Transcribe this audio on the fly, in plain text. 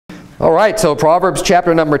All right, so Proverbs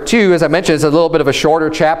chapter number 2, as I mentioned, is a little bit of a shorter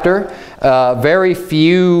chapter. Very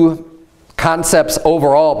few concepts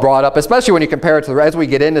overall brought up, especially when you compare it to, as we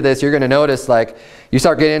get into this, you're going to notice, like, you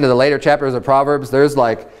start getting into the later chapters of Proverbs, there's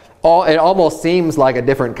like, it almost seems like a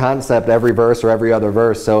different concept every verse or every other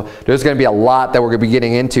verse. So there's going to be a lot that we're going to be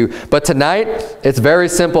getting into. But tonight, it's a very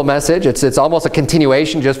simple message. It's almost a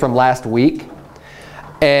continuation just from last week.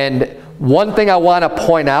 And one thing I want to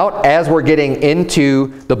point out as we're getting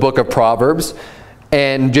into the book of Proverbs,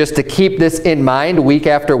 and just to keep this in mind week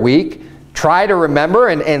after week, try to remember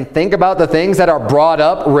and think about the things that are brought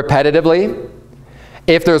up repetitively.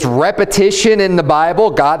 If there's repetition in the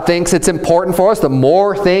Bible, God thinks it's important for us. The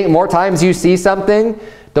more times you see something,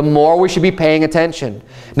 the more we should be paying attention.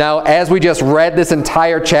 Now, as we just read this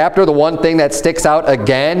entire chapter, the one thing that sticks out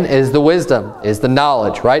again is the wisdom, is the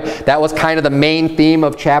knowledge, right? That was kind of the main theme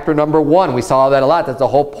of chapter number 1. We saw that a lot. That's the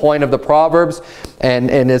whole point of the Proverbs, and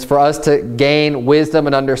it's for us to gain wisdom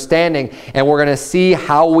and understanding. And we're going to see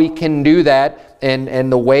how we can do that and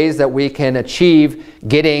the ways that we can achieve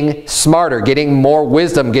getting smarter, getting more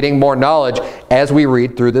wisdom, getting more knowledge as we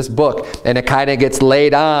read through this book. And it kind of gets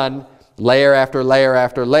laid on layer after layer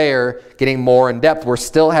after layer, getting more in depth. We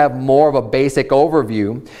still have more of a basic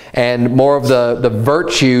overview and more of the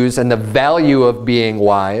virtues and the value of being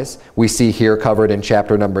wise we see here covered in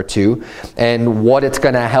chapter number 2 and what it's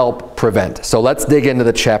going to help prevent. So let's dig into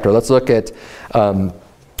the chapter. Let's look at,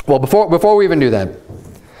 well, before we even do that,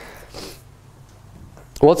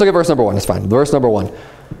 well, let's look at verse number 1. It's fine. Verse number 1. The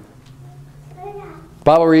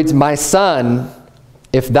Bible reads, "My son,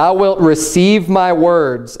 if thou wilt receive my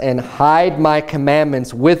words and hide my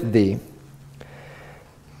commandments with thee."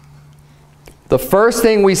 The first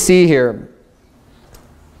thing we see here,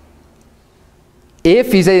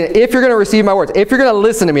 if you're going to receive my words, if you're going to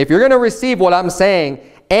listen to me, if you're going to receive what I'm saying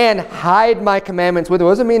and hide my commandments with you.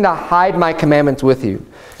 What does it mean to hide my commandments with you?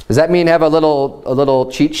 Does that mean have a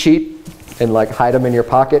little cheat sheet and like hide them in your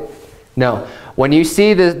pocket? No. When you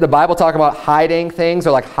see the Bible talk about hiding things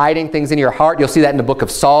or like hiding things in your heart, you'll see that in the book of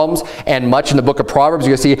Psalms and much in the book of Proverbs.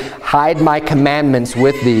 You'll see, hide my commandments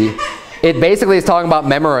with thee. It basically is talking about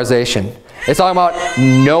memorization. It's talking about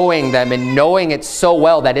knowing them and knowing it so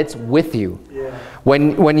well that it's with you. Yeah.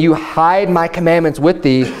 When you hide my commandments with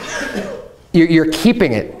thee, you're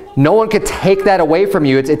keeping it. No one could take that away from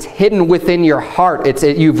you. It's hidden within your heart.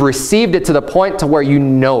 You've received it to the point to where you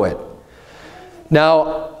know it.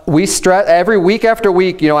 Now, we stress every week after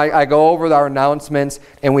week, I go over our announcements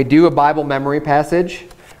and we do a Bible memory passage,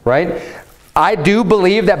 right? I do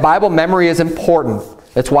believe that Bible memory is important.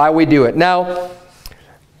 That's why we do it. Now,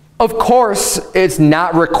 of course, it's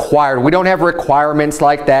not required. We don't have requirements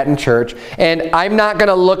like that in church. And I'm not going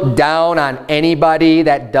to look down on anybody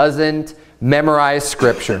that doesn't memorize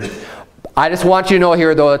Scripture. I just want you to know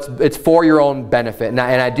here, though, it's for your own benefit. And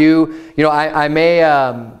I do, I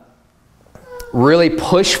may really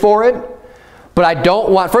push for it, but I don't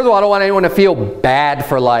want, first of all, I don't want anyone to feel bad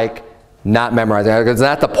for like not memorizing. It's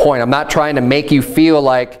not the point. I'm not trying to make you feel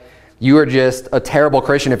like you are just a terrible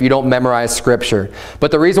Christian if you don't memorize Scripture.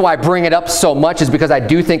 But the reason why I bring it up so much is because I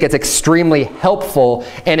do think it's extremely helpful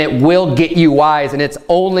and it will get you wise, and it's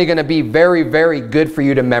only going to be very, very good for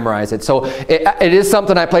you to memorize it. So it is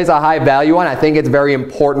something I place a high value on. I think it's very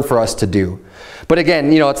important for us to do. But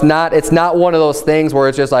again, it's not one of those things where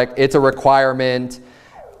it's just like it's a requirement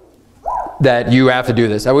that you have to do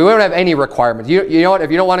this. We don't have any requirements. You know what?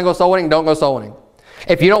 If you don't want to go soul winning, don't go soul winning.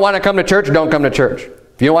 If you don't want to come to church, don't come to church.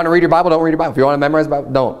 If you don't want to read your Bible, don't read your Bible. If you want to memorize the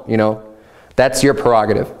Bible, don't. That's your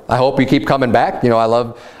prerogative. I hope you keep coming back. I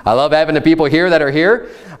love having the people here that are here.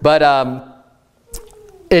 But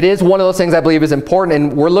it is one of those things I believe is important.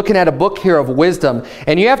 And we're looking at a book here of wisdom.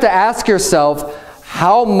 And you have to ask yourself,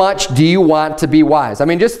 how much do you want to be wise? I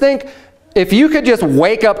mean, just think, if you could just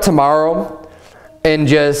wake up tomorrow and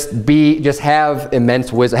just have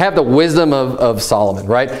immense wisdom, have the wisdom of Solomon,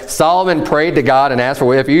 right? Solomon prayed to God and asked for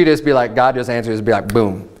wisdom. If you just be like, God just answers, just be like,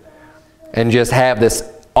 boom, and just have this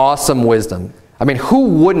awesome wisdom. I mean, who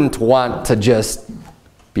wouldn't want to just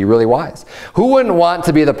be really wise? Who wouldn't want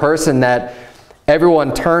to be the person that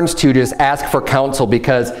everyone turns to just ask for counsel,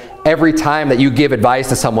 because every time that you give advice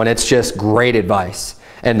to someone, it's just great advice.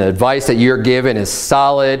 And the advice that you're given is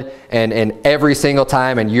solid and every single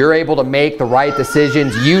time, and you're able to make the right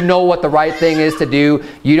decisions. You know what the right thing is to do.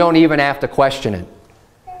 You don't even have to question it.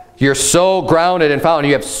 You're so grounded and founded.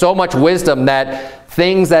 You have so much wisdom that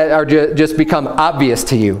things that are just become obvious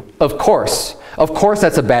to you. Of course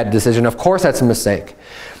that's a bad decision. Of course that's a mistake.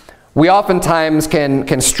 We oftentimes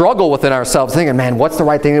can struggle within ourselves thinking, man, what's the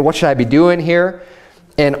right thing? What should I be doing here?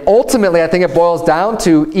 And ultimately, I think it boils down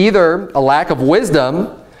to either a lack of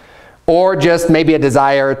wisdom or just maybe a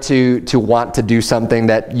desire to want to do something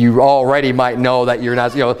that you already might know that you're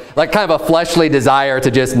not, like kind of a fleshly desire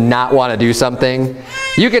to just not want to do something.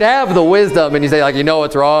 You could have the wisdom and you say, like, you know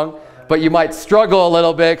what's wrong, but you might struggle a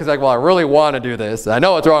little bit because, like, well, I really want to do this. I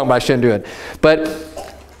know it's wrong, but I shouldn't do it. But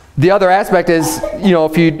the other aspect is,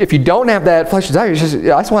 if you don't have that fleshly desire,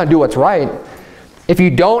 I just want to do what's right. If you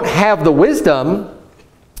don't have the wisdom,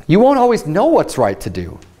 you won't always know what's right to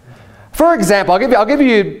do. For example, I'll give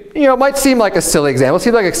you, it might seem like a silly example. It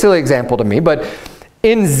seems like a silly example to me, but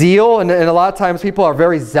in zeal, and a lot of times people are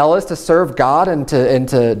very zealous to serve God and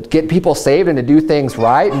to get people saved and to do things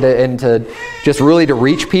right and to just really to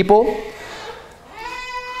reach people.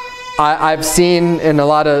 I've seen in a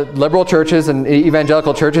lot of liberal churches and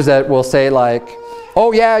evangelical churches that will say, like,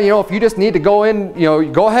 oh yeah, if you just need to go in,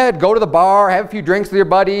 go ahead, go to the bar, have a few drinks with your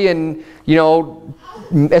buddy, and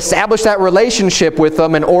establish that relationship with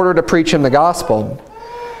them in order to preach him the gospel.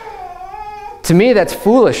 To me, that's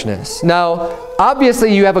foolishness. Now,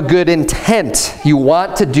 obviously you have a good intent. You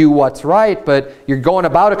want to do what's right, but you're going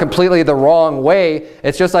about it completely the wrong way.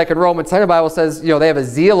 It's just like in Romans 10, the Bible says, they have a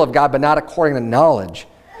zeal of God, but not according to knowledge.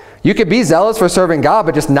 You could be zealous for serving God,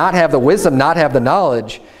 but just not have the wisdom, not have the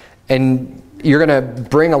knowledge, and you're going to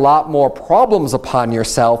bring a lot more problems upon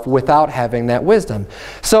yourself without having that wisdom.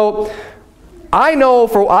 So I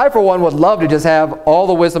for one would love to just have all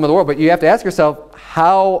the wisdom of the world, but you have to ask yourself,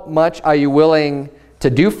 how much are you willing to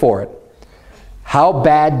do for it? How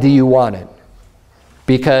bad do you want it?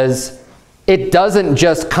 Because it doesn't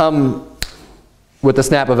just come with the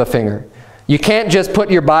snap of a finger. You can't just put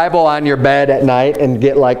your Bible on your bed at night and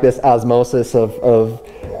get like this osmosis of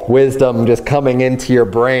wisdom just coming into your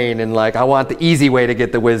brain and like, I want the easy way to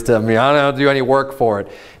get the wisdom. I don't have to do any work for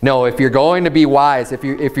it. No, if you're going to be wise, if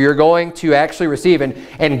you're going to actually receive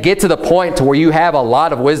and get to the point to where you have a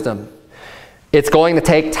lot of wisdom, it's going to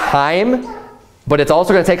take time, but it's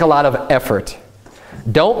also going to take a lot of effort.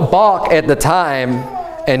 Don't balk at the time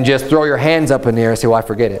and just throw your hands up in the air and say, well, I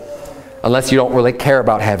forget it. Unless you don't really care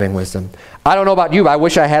about having wisdom. I don't know about you, but I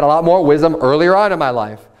wish I had a lot more wisdom earlier on in my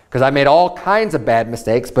life, because I made all kinds of bad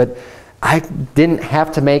mistakes, but I didn't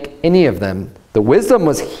have to make any of them. The wisdom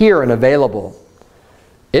was here and available.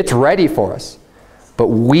 It's ready for us. But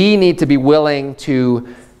we need to be willing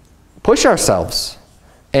to push ourselves.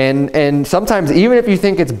 And sometimes, even if you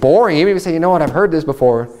think it's boring, even if you say, you know what, I've heard this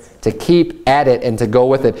before, to keep at it and to go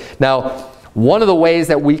with it. Now, one of the ways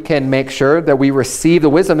that we can make sure that we receive the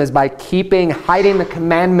wisdom is by hiding the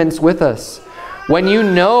commandments with us. When you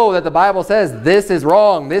know that the Bible says this is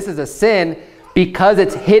wrong, this is a sin, because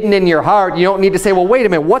it's hidden in your heart, you don't need to say, well, wait a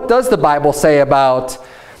minute, what does the Bible say about,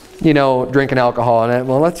 drinking alcohol? And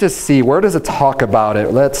well, let's just see, where does it talk about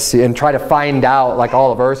it? Let's see, and try to find out, like, all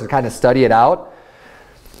the verses, kind of study it out.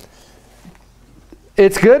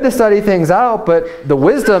 It's good to study things out, but the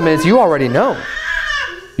wisdom is you already know.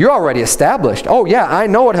 You're already established. Oh yeah, I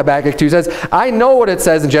know what Habakkuk 2 says. I know what it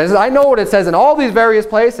says in Genesis. I know what it says in all these various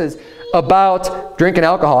places about drinking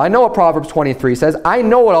alcohol. I know what Proverbs 23 says. I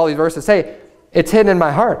know what all these verses say. It's hidden in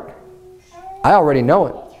my heart. I already know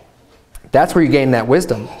it. That's where you gain that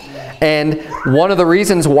wisdom. And one of the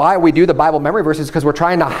reasons why we do the Bible memory verses is because we're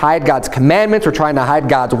trying to hide God's commandments. We're trying to hide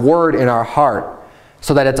God's word in our heart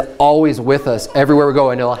so that it's always with us everywhere we go.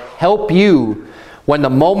 And it'll help you when the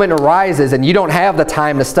moment arises and you don't have the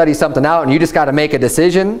time to study something out and you just got to make a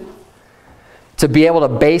decision, to be able to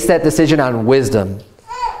base that decision on wisdom.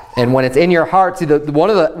 And when it's in your heart, see, one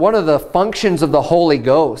of the functions of the Holy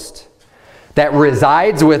Ghost that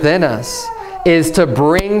resides within us is to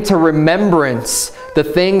bring to remembrance the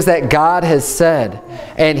things that God has said.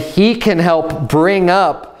 And He can help bring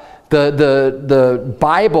up the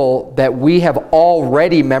Bible that we have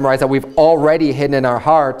already memorized, that we've already hidden in our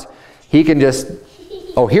heart. He can just,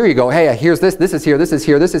 oh, here you go. Hey, here's this. This is here. This is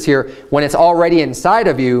here. This is here. When it's already inside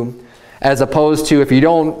of you, as opposed to if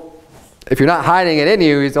you're not hiding it in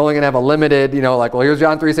you, He's only going to have a limited, like, well, here's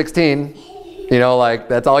John 3:16. Like,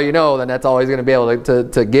 that's all you know, then that's all He's going to be able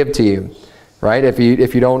to give to you. Right? If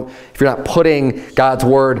you're not putting God's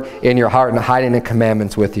word in your heart and hiding the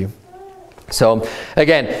commandments with you. So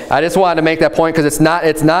again, I just wanted to make that point because it's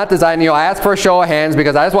not designed, I asked for a show of hands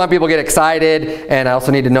because I just want people to get excited, and I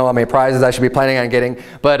also need to know how many prizes I should be planning on getting.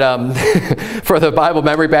 But for the Bible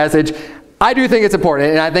memory passage, I do think it's important,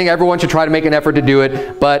 and I think everyone should try to make an effort to do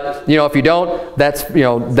it. But if you don't,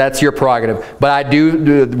 that's your prerogative. But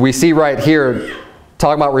we see right here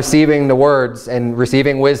talking about receiving the words and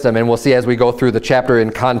receiving wisdom, and we'll see as we go through the chapter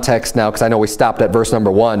in context now, because I know we stopped at verse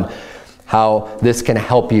number 1. How this can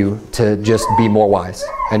help you to just be more wise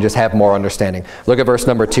and just have more understanding. Look at verse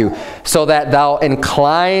number 2. So that thou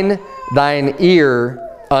incline thine ear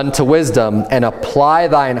unto wisdom, and apply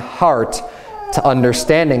thine heart to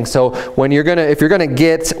understanding. So when if you're gonna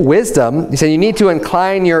get wisdom, he said you need to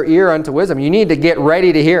incline your ear unto wisdom. You need to get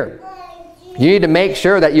ready to hear. You need to make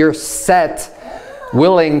sure that you're set,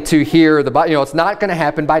 willing to hear the Bible. It's not going to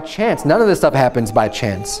happen by chance. None of this stuff happens by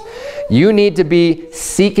chance. You need to be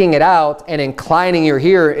seeking it out and inclining your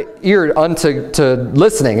ear unto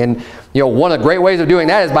listening. And one of the great ways of doing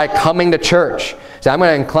that is by coming to church. So I'm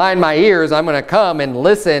going to incline my ears. I'm going to come and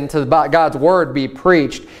listen to God's word be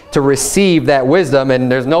preached to receive that wisdom.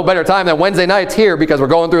 And there's no better time than Wednesday nights here, because we're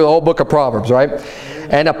going through the whole book of Proverbs, right?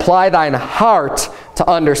 And apply thine heart to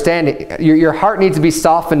understanding. Your heart needs to be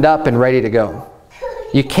softened up and ready to go.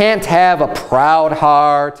 You can't have a proud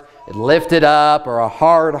heart, lifted up, or a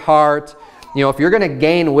hard heart. If you're going to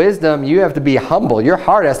gain wisdom, you have to be humble. Your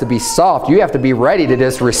heart has to be soft. You have to be ready to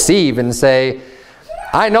just receive and say,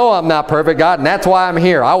 I know I'm not perfect, God, and that's why I'm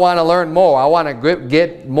here. I want to learn more. I want to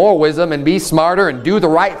get more wisdom and be smarter and do the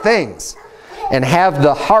right things. And have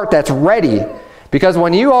the heart that's ready. Because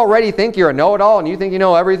when you already think you're a know-it-all and you think you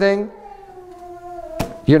know everything,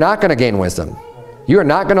 you're not going to gain wisdom. You're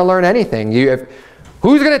not going to learn anything.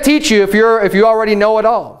 Who's going to teach you if you already know it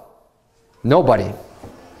all? Nobody.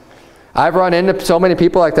 I've run into so many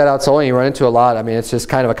people like that out Soulwinning. You run into a lot. I mean, it's just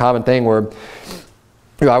kind of a common thing where,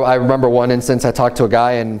 I remember one instance I talked to a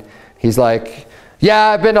guy and he's like, yeah,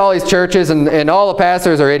 I've been to all these churches and all the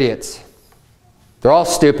pastors are idiots. They're all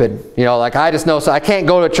stupid. Like I just know, so I can't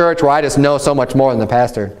go to a church where I just know so much more than the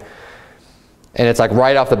pastor. And it's like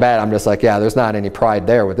right off the bat, I'm just like, yeah, there's not any pride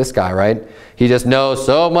there with this guy, right? He just knows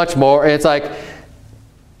so much more. And it's like,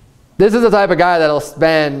 this is the type of guy that'll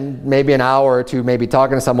spend maybe an hour or two maybe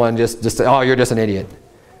talking to someone just oh, you're just an idiot.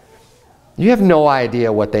 You have no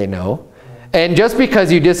idea what they know. And just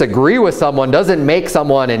because you disagree with someone doesn't make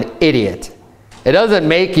someone an idiot. It doesn't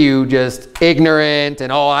make you just ignorant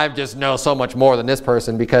and, oh, I just know so much more than this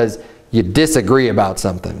person because you disagree about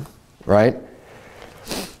something, right?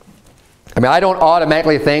 I mean, I don't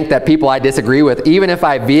automatically think that people I disagree with, even if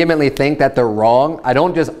I vehemently think that they're wrong, I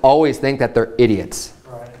don't just always think that they're idiots.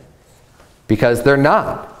 Right. Because they're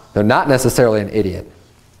not. They're not necessarily an idiot.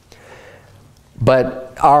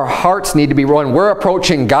 But our hearts need to be, when we're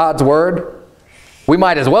approaching God's word, we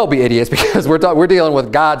might as well be idiots because we're dealing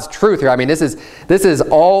with God's truth here. I mean, this is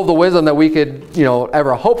all the wisdom that we could,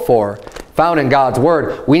 ever hope for, found in God's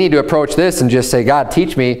word. We need to approach this and just say, God,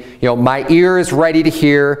 teach me. My ear is ready to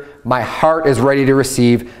hear. My heart is ready to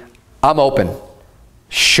receive. I'm open.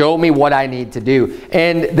 Show me what I need to do.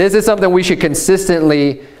 And this is something we should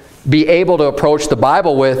consistently be able to approach the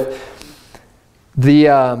Bible with. The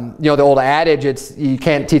old adage, you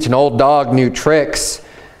can't teach an old dog new tricks.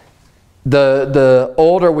 The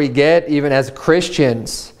older we get, even as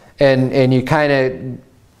Christians, and you kind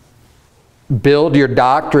of build your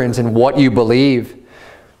doctrines and what you believe,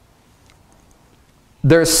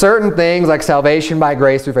 there's certain things like salvation by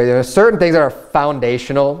grace through faith. There are certain things that are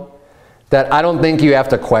foundational that I don't think you have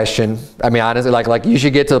to question. I mean, honestly, like you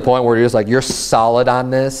should get to the point where you're just like, you're solid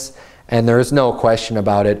on this and there's no question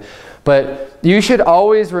about it. But you should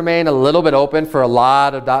always remain a little bit open for a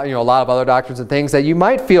lot of other doctrines and things that you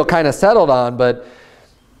might feel kind of settled on, but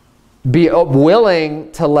be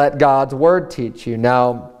willing to let God's word teach you.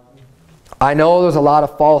 Now, I know there's a lot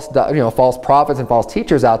of false prophets and false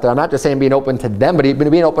teachers out there. I'm not just saying being open to them, but even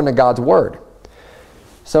being open to God's word.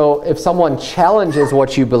 So if someone challenges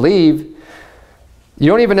what you believe, you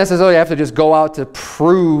don't even necessarily have to just go out to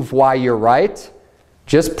prove why you're right.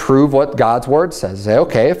 Just prove what God's word says. Say,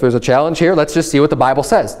 okay, if there's a challenge here, let's just see what the Bible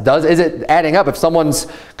says. Is it adding up? If someone's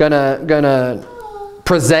gonna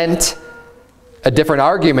present a different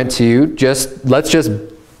argument to you, let's just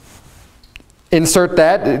insert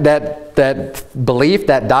that belief,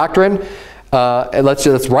 that doctrine, and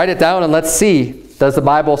let's write it down and let's see, does the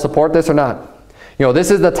Bible support this or not?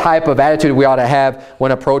 This is the type of attitude we ought to have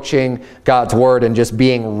when approaching God's word and just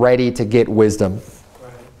being ready to get wisdom.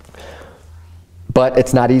 But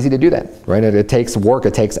it's not easy to do that, right? It takes work,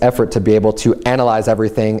 it takes effort to be able to analyze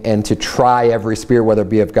everything and to try every spirit, whether it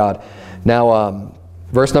be of God. Now,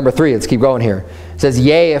 verse number 3, let's keep going here. It says,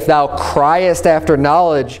 yea, if thou criest after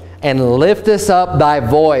knowledge and liftest up thy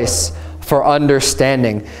voice for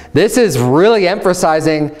understanding. This is really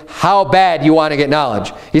emphasizing how bad you want to get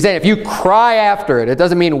knowledge. He's saying if you cry after it, it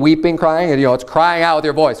doesn't mean weeping, crying. It's crying out with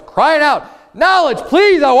your voice. Crying out, knowledge,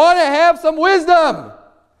 please, I want to have some wisdom.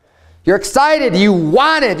 You're excited, you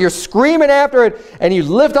want it, you're screaming after it, and you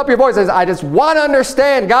lift up your voice and say, I just want to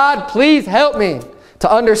understand. God, please help me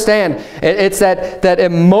to understand. It's that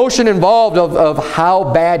emotion involved of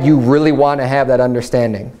how bad you really want to have that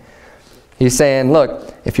understanding. He's saying,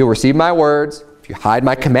 look, if you'll receive my words, if you hide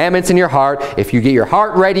my commandments in your heart, if you get your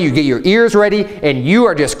heart ready, you get your ears ready, and you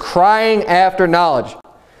are just crying after knowledge.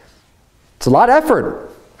 It's a lot of effort.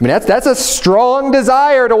 I mean, that's a strong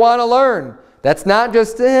desire to want to learn. That's not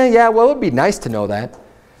just, yeah, well, it would be nice to know that.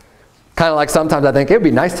 Kind of like sometimes I think it would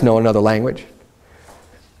be nice to know another language.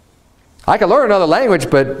 I could learn another language,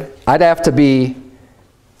 but I'd have to be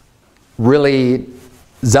really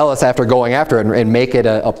zealous after going after it and make it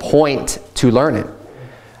a point to learn it.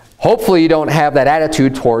 Hopefully you don't have that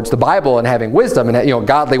attitude towards the Bible and having wisdom and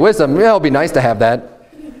godly wisdom. Yeah, it would be nice to have that.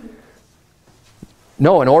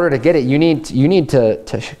 No, in order to get it, you need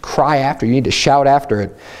to cry after. You need to shout after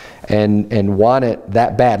it and want it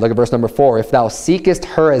that bad. Look at verse number 4. If thou seekest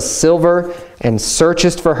her as silver and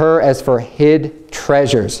searchest for her as for hid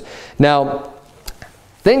treasures. Now,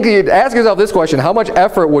 ask yourself this question. How much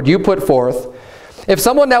effort would you put forth if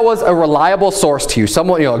someone that was a reliable source to you,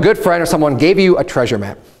 someone, a good friend or someone gave you a treasure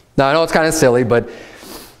map? Now, I know it's kind of silly, but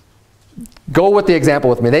go with the example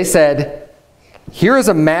with me. They said, here is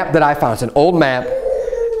a map that I found. It's an old map,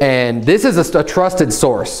 and this is a trusted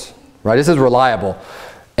source, right? This is reliable.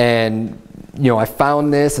 And, I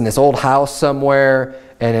found this in this old house somewhere,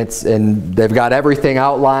 and they've got everything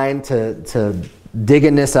outlined to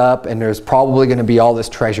digging this up, and there's probably going to be all this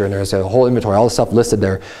treasure, and there's a whole inventory, all this stuff listed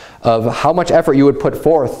there, of how much effort you would put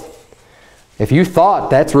forth if you thought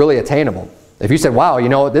that's really attainable. If you said, wow,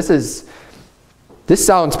 this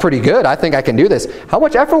sounds pretty good. I think I can do this. How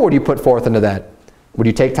much effort would you put forth into that? Would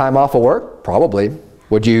you take time off of work? Probably.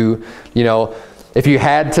 Would you, if you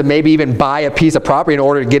had to maybe even buy a piece of property in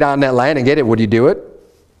order to get on that land and get it, would you do it?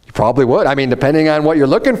 You probably would. I mean, depending on what you're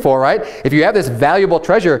looking for, right? If you have this valuable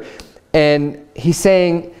treasure, and he's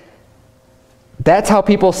saying that's how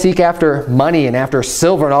people seek after money and after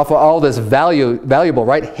silver and all this valuable,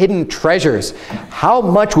 right? Hidden treasures. How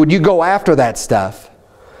much would you go after that stuff?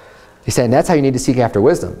 He's saying that's how you need to seek after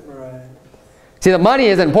wisdom. Right. See, the money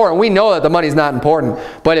is important. We know that the money is not important.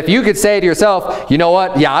 But if you could say to yourself, you know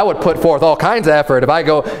what? Yeah, I would put forth all kinds of effort. If I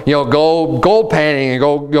go gold panning and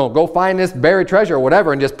go find this buried treasure or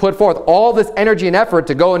whatever and just put forth all this energy and effort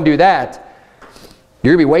to go and do that,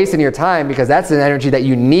 you're going to be wasting your time because that's an energy that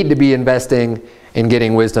you need to be investing in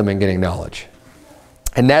getting wisdom and getting knowledge.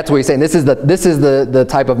 And that's what he's saying. This is the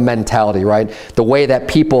type of mentality, right? The way that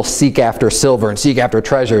people seek after silver and seek after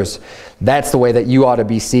treasures. That's the way that you ought to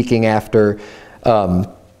be seeking after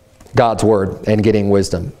God's word and getting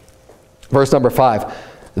wisdom. Verse number 5.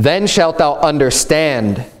 Then shalt thou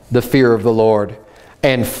understand the fear of the Lord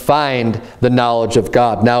and find the knowledge of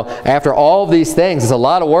God. Now, after all of these things, it's a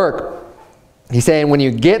lot of work. He's saying when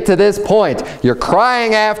you get to this point, you're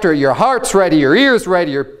crying after, your heart's ready, your ear's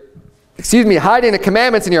ready, you're hiding the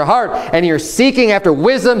commandments in your heart, and you're seeking after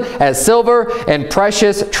wisdom as silver and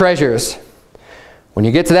precious treasures. When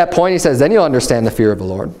you get to that point, he says, then you'll understand the fear of the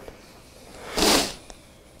Lord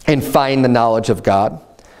and find the knowledge of God.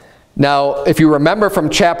 Now, if you remember from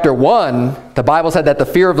chapter 1, the Bible said that the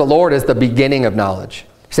fear of the Lord is the beginning of knowledge.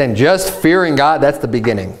 He's saying just fearing God, that's the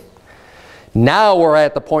beginning. Now we're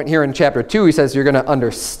at the point here in chapter 2, he says you're going to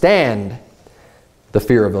understand the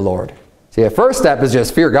fear of the Lord. See, the first step is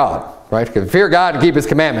just fear God, right? Because fear God and keep his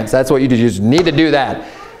commandments. That's what you do. You just need to do that.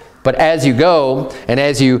 But as you go and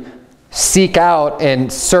as you seek out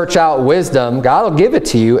and search out wisdom, God will give it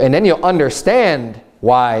to you, and then you'll understand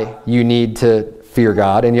why you need to fear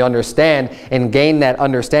God, and you'll understand and gain that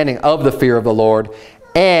understanding of the fear of the Lord,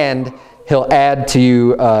 and he'll add to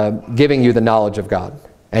you, giving you the knowledge of God.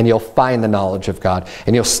 And you'll find the knowledge of God.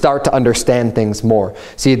 And you'll start to understand things more.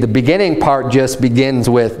 See, the beginning part just begins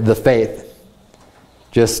with the faith.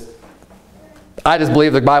 I just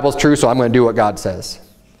believe the Bible's true, so I'm going to do what God says.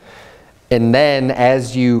 And then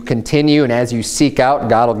as you continue and as you seek out,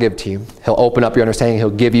 God will give to you. He'll open up your understanding. He'll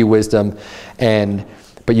give you wisdom.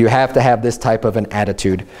 But you have to have this type of an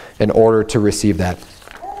attitude in order to receive that.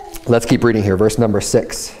 Let's keep reading here. Verse number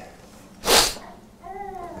 6.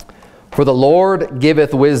 For the Lord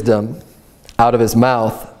giveth wisdom, out of his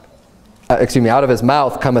mouth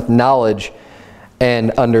cometh knowledge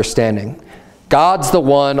and understanding. God's the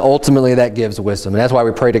one ultimately that gives wisdom. And that's why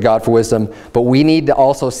we pray to God for wisdom. But we need to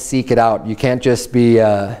also seek it out. You can't just be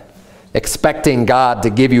expecting God to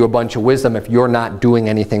give you a bunch of wisdom if you're not doing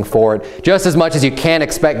anything for it. Just as much as you can't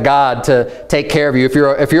expect God to take care of you.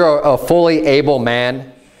 If you're a fully able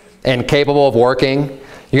man and capable of working,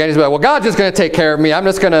 you can't just be like, well, God's just going to take care of me. I'm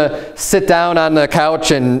just going to sit down on the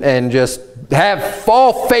couch and just have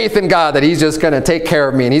full faith in God that he's just going to take care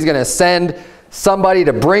of me. And he's going to send somebody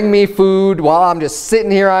to bring me food while I'm just sitting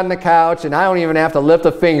here on the couch and I don't even have to lift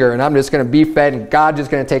a finger and I'm just going to be fed and God's just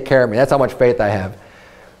going to take care of me. That's how much faith I have.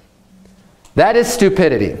 That is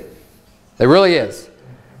stupidity. It really is.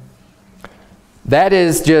 That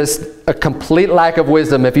is just a complete lack of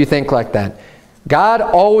wisdom if you think like that. God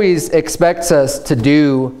always expects us to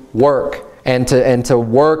do work and to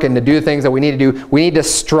work and to do the things that we need to do. We need to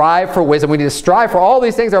strive for wisdom. We need to strive for all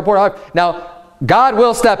these things that are important in life. Now, God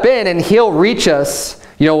will step in and He'll reach us.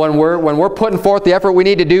 You know, when we're putting forth the effort we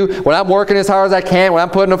need to do, when I'm working as hard as I can, when I'm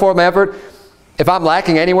putting forth my effort, if I'm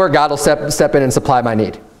lacking anywhere, God will step in and supply my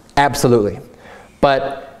need. Absolutely.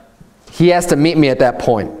 But He has to meet me at that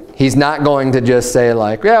point. He's not going to just say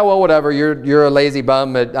like, yeah, well, whatever, you're a lazy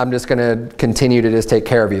bum, but I'm just going to continue to just take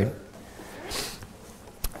care of you.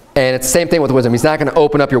 And it's the same thing with wisdom. He's not going to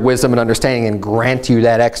open up your wisdom and understanding and grant you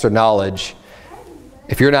that extra knowledge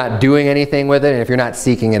if you're not doing anything with it and if you're not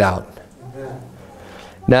seeking it out.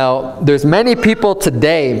 Now, there's many people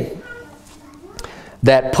today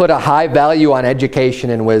that put a high value on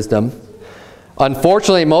education and wisdom.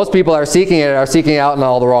 Unfortunately, most people are seeking it out in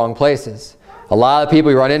all the wrong places. A lot of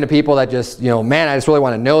people, you run into people that just, you know, man, I just really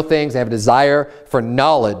want to know things. They have a desire for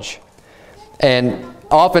knowledge. And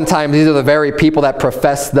oftentimes, these are the very people that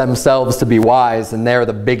profess themselves to be wise, and they're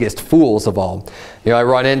the biggest fools of all. You know, I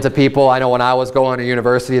run into people, I know when I was going to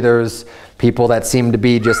university, there's people that seem to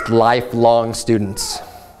be just lifelong students.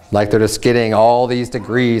 Like they're just getting all these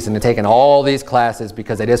degrees and they're taking all these classes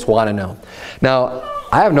because they just want to know. Now,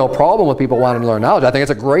 I have no problem with people wanting to learn knowledge. I think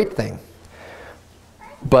it's a great thing.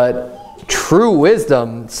 But true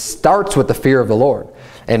wisdom starts with the fear of the Lord.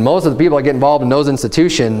 And most of the people that get involved in those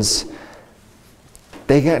institutions,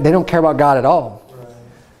 they don't care about God at all. Right.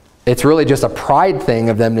 It's really just a pride thing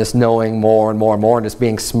of them just knowing more and more and more and just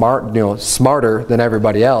being smart, you know, smarter than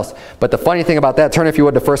everybody else. But the funny thing about that, turn if you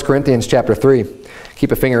would to 1 Corinthians chapter 3.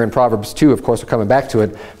 Keep a finger in Proverbs 2. Of course, we're coming back to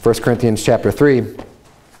it. 1 Corinthians chapter 3.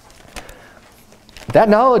 That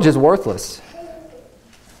knowledge is worthless.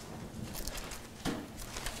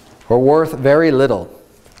 Or worth very little.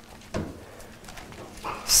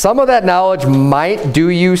 Some of that knowledge might do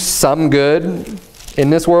you some good in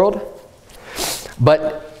this world,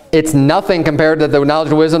 but it's nothing compared to the knowledge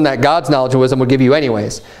and wisdom that God's knowledge and wisdom would give you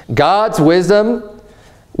anyways. God's wisdom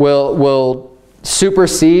will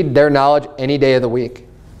supersede their knowledge any day of the week.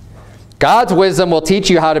 God's wisdom will teach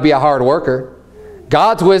you how to be a hard worker.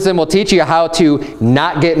 God's wisdom will teach you how to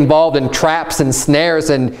not get involved in traps and snares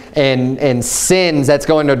and sins that's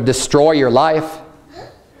going to destroy your life.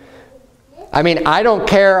 I mean, I don't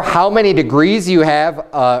care how many degrees you have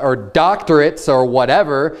or doctorates or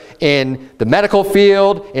whatever in the medical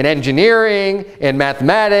field, in engineering, in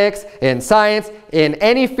mathematics, in science, in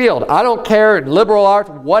any field. I don't care, in liberal arts,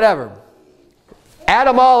 whatever. Add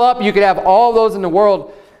them all up, you could have all those in the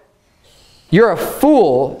world. You're a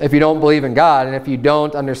fool if you don't believe in God and if you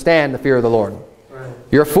don't understand the fear of the Lord. Right.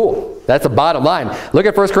 You're a fool. That's the bottom line. Look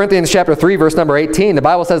at 1 Corinthians chapter 3, verse number 18. The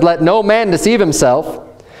Bible says, "Let no man deceive himself.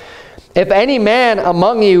 If any man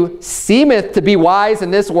among you seemeth to be wise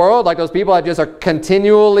in this world," like those people that just are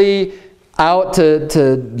continually out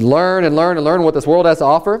to learn and learn and learn what this world has to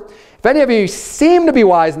offer. "If any of you seem to be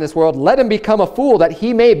wise in this world, let him become a fool that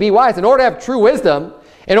he may be wise." In order to have true wisdom,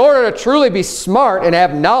 in order to truly be smart and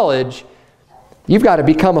have knowledge, you've got to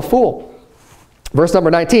become a fool. Verse number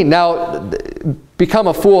 19. Now, become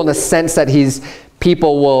a fool in the sense that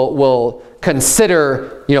people will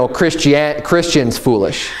consider, you know, Christians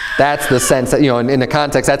foolish. That's the sense that, you know, in the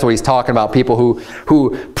context, that's what he's talking about. People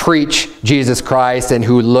who preach Jesus Christ and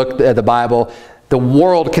who look at the Bible. The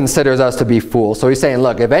world considers us to be fools. So he's saying,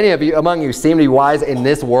 look, if any of you among you seem to be wise in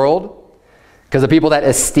this world, because the people that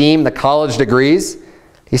esteem the college degrees,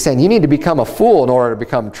 he's saying you need to become a fool in order to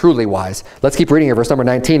become truly wise. Let's keep reading here, verse number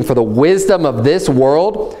 19. "For the wisdom of this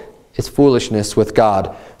world is foolishness with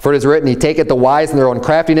God. For it is written, He taketh the wise in their own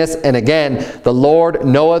craftiness. And again, the Lord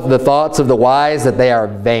knoweth the thoughts of the wise, that they are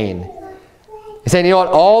vain." He's saying, you know what?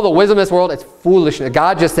 All the wisdom of this world is foolishness.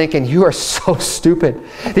 God just thinking, you are so stupid.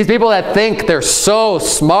 These people that think they're so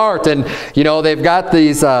smart and, you know, they've got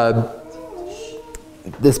these...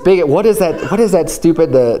 this big, what is that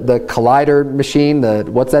stupid, the collider machine,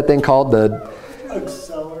 what's that thing called? The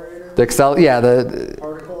accelerator?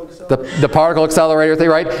 The particle accelerator thing,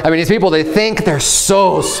 right? I mean, these people, they think they're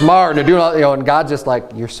so smart and they're doing all, you know, and God's just like,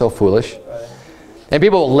 you're so foolish. Right. And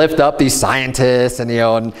people will lift up these scientists and, you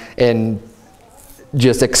know, and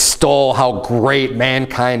just extol how great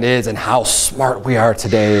mankind is and how smart we are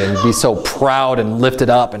today and be so proud and lifted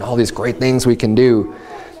up and all these great things we can do.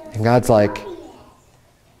 And God's like,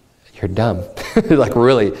 you're dumb. Like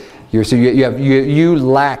really, you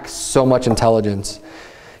lack so much intelligence.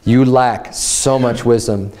 You lack so much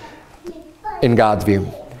wisdom in God's view.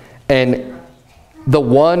 And the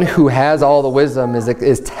one who has all the wisdom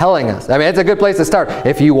is telling us. I mean, it's a good place to start.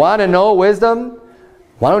 If you want to know wisdom,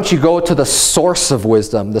 why don't you go to the source of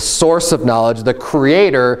wisdom, the source of knowledge, the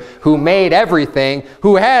creator who made everything,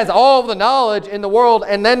 who has all the knowledge in the world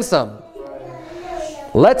and then some.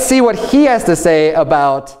 Let's see what he has to say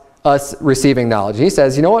about us receiving knowledge. He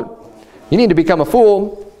says, you know what? You need to become a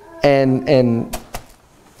fool and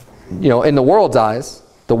you know, in the world's eyes,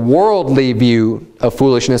 the worldly view of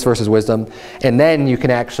foolishness versus wisdom, and then you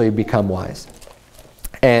can actually become wise.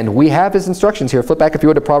 And we have his instructions here. Flip back if you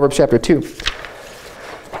would to Proverbs chapter 2.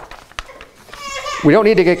 We don't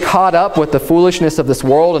need to get caught up with the foolishness of this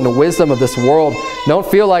world and the wisdom of this world. Don't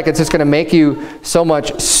feel like it's just going to make you so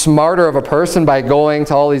much smarter of a person by going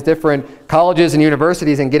to all these different colleges and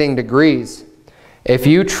universities and getting degrees. If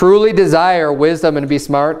you truly desire wisdom and to be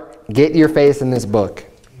smart, get your face in this book.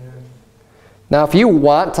 Now, if you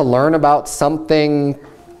want to learn about something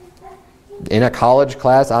in a college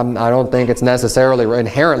class, I don't think it's necessarily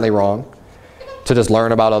inherently wrong to just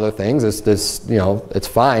learn about other things. You know, it's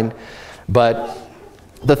fine. But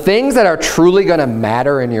the things that are truly going to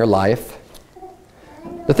matter in your life,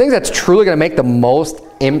 the things that's truly going to make the most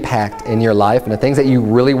impact in your life, and the things that you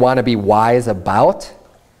really want to be wise about,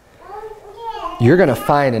 you're going to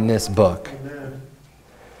find in this book.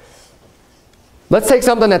 Let's take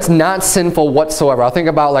something that's not sinful whatsoever. I'll think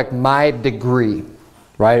about like my degree,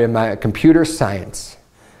 right, in my computer science.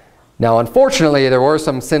 Now, unfortunately, there were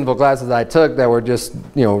some sinful classes that I took that were just,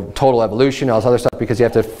 you know, total evolution, all this other stuff, because you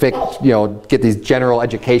have to get these general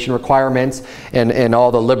education requirements and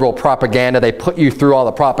all the liberal propaganda. They put you through all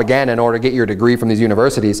the propaganda in order to get your degree from these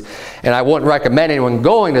universities. And I wouldn't recommend anyone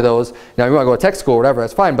going to those. Now, if you want to go to tech school or whatever,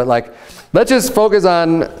 that's fine. But like, let's just focus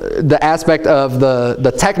on the aspect of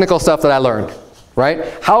the technical stuff that I learned.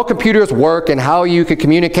 Right? How computers work and how you could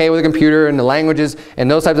communicate with a computer and the languages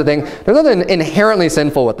and those types of things. There's nothing inherently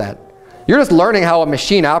sinful with that. You're just learning how a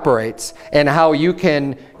machine operates and how you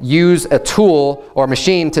can use a tool or a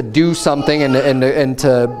machine to do something and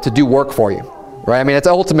to do work for you. Right? I mean, it's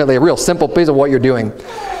ultimately a real simple piece of what you're doing.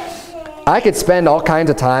 I could spend all kinds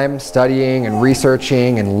of time studying and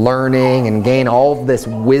researching and learning and gain all of this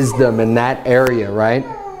wisdom in that area, right?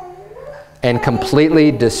 And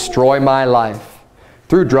completely destroy my life.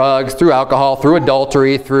 Through drugs, through alcohol, through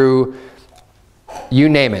adultery, through you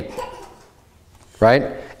name it,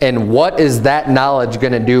 right? And what is that knowledge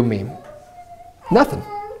going to do me? Nothing.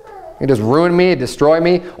 It just ruin me, destroy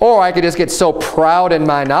me, or I could just get so proud in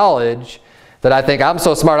my knowledge that I think I'm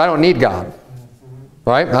so smart I don't need God,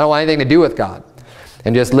 right? I don't want anything to do with God,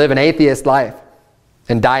 and just live an atheist life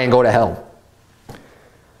and die and go to hell.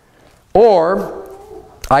 Or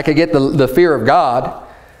I could get the fear of God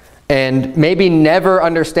and maybe never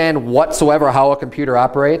understand whatsoever how a computer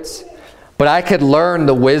operates, but I could learn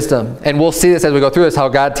the wisdom. And we'll see this as we go through this, how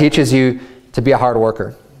God teaches you to be a hard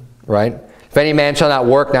worker, right? If any man shall not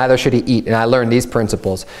work, neither should he eat. And I learned these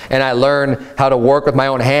principles. And I learned how to work with my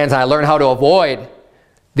own hands. And I learned how to avoid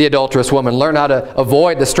the adulterous woman, learn how to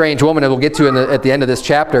avoid the strange woman that we'll get to at the end of this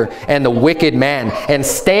chapter, and the wicked man, and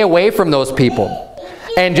stay away from those people.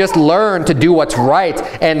 And just learn to do what's right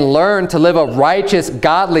and learn to live a righteous,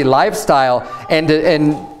 godly lifestyle. And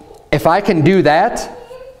if I can do that,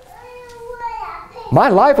 my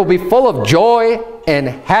life will be full of joy and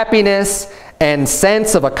happiness and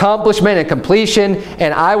sense of accomplishment and completion.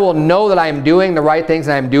 And I will know that I am doing the right things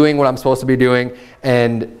and I am doing what I'm supposed to be doing.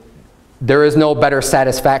 And there is no better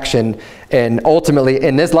satisfaction. And ultimately,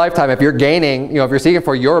 in this lifetime, if you're gaining, if you're seeking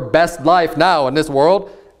for your best life now in this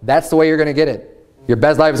world, that's the way you're going to get it. Your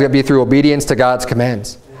best life is going to be through obedience to God's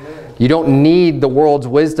commands. You don't need the world's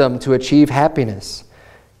wisdom to achieve happiness.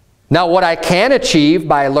 Now, what I can achieve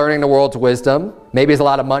by learning the world's wisdom, maybe is a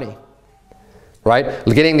lot of money. Right?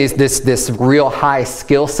 Getting this real high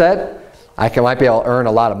skill set, might be able to earn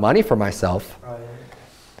a lot of money for myself.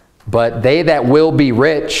 But they that will be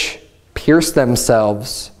rich pierce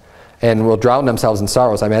themselves and will drown themselves in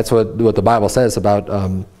sorrows. I mean, that's what the Bible says about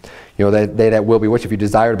they that will be rich. If you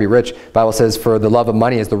desire to be rich, the Bible says, for the love of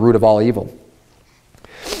money is the root of all evil.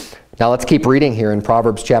 Now let's keep reading here in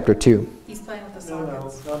Proverbs chapter 2. He's playing with the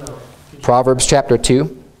sockets. No. Proverbs chapter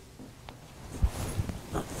 2.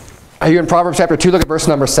 Are you in Proverbs chapter 2? Look at verse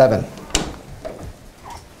number 7.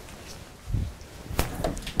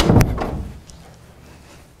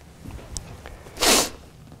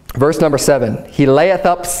 Verse number 7. He layeth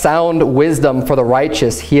up sound wisdom for the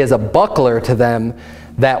righteous. He is a buckler to them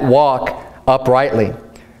that walk uprightly.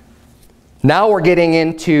 Now we're getting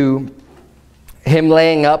into him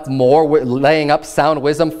laying up sound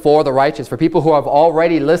wisdom for the righteous, for people who have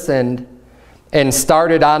already listened and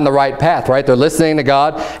started on the right path, right? They're listening to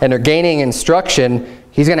God and they're gaining instruction.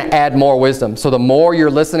 He's going to add more wisdom. So the more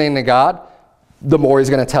you're listening to God, the more he's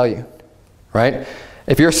going to tell you, right?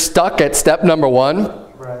 If you're stuck at step number 1,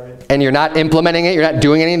 and you're not implementing it, you're not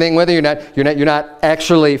doing anything with it, you're not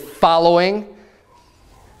actually following,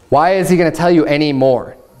 why is he going to tell you any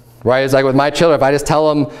more? Right? It's like with my children, if I just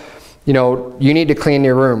tell them, you know, you need to clean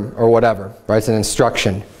your room or whatever, right? It's an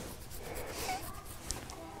instruction.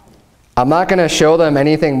 I'm not going to show them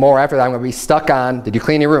anything more after that. I'm going to be stuck on, did you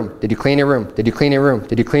clean your room? Did you clean your room? Did you clean your room?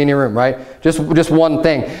 Did you clean your room? Right? Just one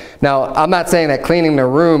thing. Now, I'm not saying that cleaning the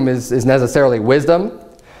room is necessarily wisdom,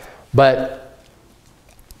 but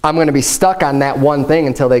I'm going to be stuck on that one thing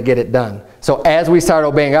until they get it done. So as we start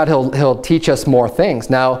obeying God, he'll teach us more things.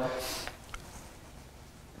 Now,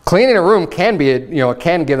 cleaning a room can be, it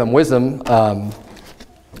can give them wisdom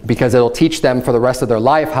because it'll teach them for the rest of their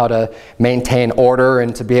life how to maintain order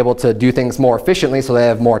and to be able to do things more efficiently so they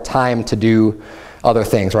have more time to do other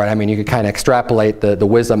things, right? I mean, you could kind of extrapolate the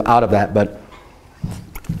wisdom out of that, but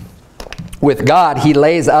with God, he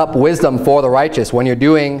lays up wisdom for the righteous. When you're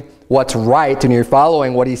doing what's right and you're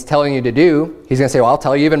following what he's telling you to do, he's going to say, well, I'll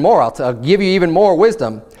tell you even more. I'll give you even more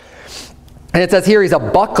wisdom. And it says here he's a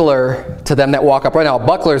buckler to them that walk upright. Now, a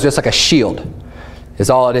buckler is just like a shield is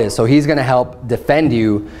all it is. So he's going to help defend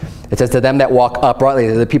you. It says to them that walk uprightly,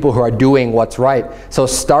 to the people who are doing what's right. So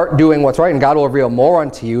start doing what's right and God will reveal more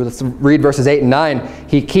unto you. Let's read verses 8 and 9.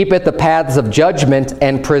 He keepeth the paths of judgment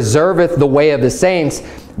and preserveth the way of the saints.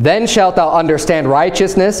 Then shalt thou understand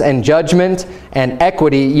righteousness and judgment and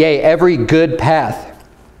equity, yea, every good path.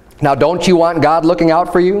 Now, don't you want God looking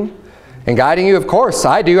out for you and guiding you? Of course,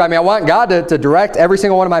 I do. I mean, I want God to direct every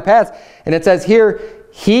single one of my paths. And it says here,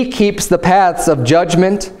 he keeps the paths of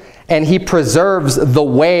judgment and he preserves the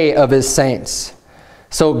way of his saints.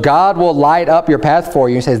 So God will light up your path for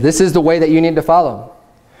you and says, this is the way that you need to follow.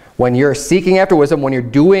 When you're seeking after wisdom, when you're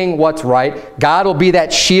doing what's right, God will be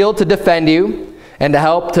that shield to defend you and to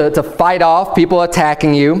help to fight off people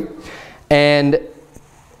attacking you. And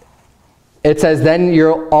it says then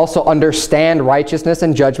you'll also understand righteousness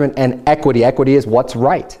and judgment and equity. Equity is what's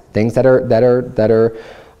right. Things that are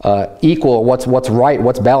equal, what's right,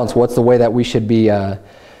 what's balanced, what's the way that we should be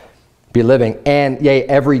living. And yea,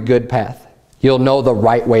 every good path. You'll know the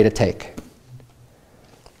right way to take.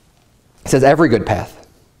 It says every good path.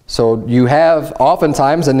 So you have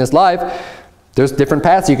oftentimes in this life, there's different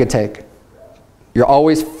paths you could take. You're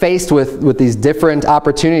always faced with these different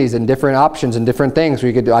opportunities and different options and different things.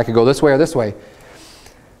 Where I could go this way or this way.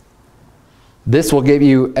 This will give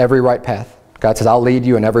you every right path. God says, I'll lead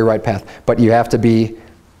you in every right path. But you have to be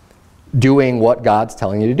doing what God's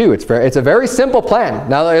telling you to do. It's a very simple plan.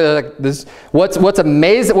 Now, what's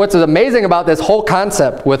amazing about this whole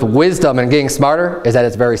concept with wisdom and getting smarter is that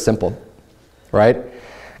it's very simple, right?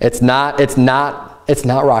 It's not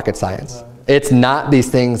rocket science. It's not these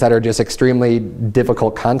things that are just extremely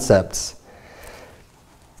difficult concepts.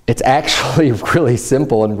 It's actually really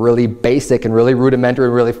simple and really basic and really rudimentary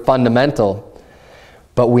and really fundamental.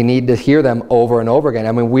 But we need to hear them over and over again.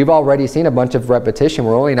 I mean, we've already seen a bunch of repetition.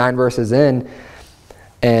 We're only 9 verses in.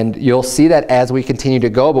 And you'll see that as we continue to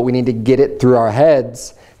go, but we need to get it through our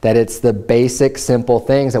heads that it's the basic, simple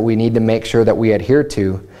things that we need to make sure that we adhere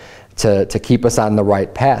to keep us on the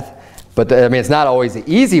right path. But I mean, it's not always the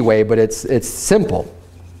easy way, but it's simple.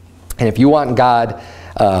 And if you want God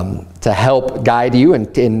to help guide you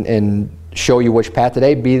and show you which path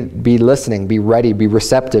today, be listening, be ready, be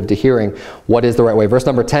receptive to hearing what is the right way. Verse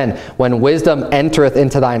number 10, when wisdom entereth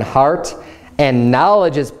into thine heart, and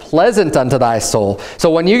knowledge is pleasant unto thy soul.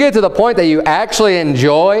 So when you get to the point that you actually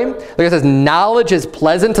enjoy, like it says, knowledge is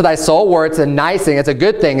pleasant to thy soul, where it's a nice thing, it's a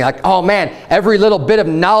good thing. Like, oh man, every little bit of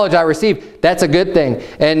knowledge I receive, that's a good thing.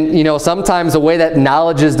 And you know, sometimes the way that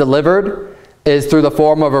knowledge is delivered is through the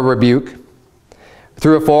form of a rebuke,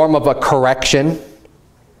 through a form of a correction.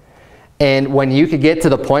 And when you could get to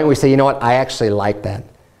the point where you say, you know what, I actually like that.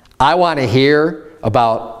 I want to hear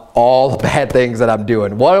about all the bad things that I'm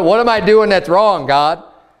doing. What am I doing that's wrong, God?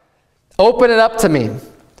 Open it up to me.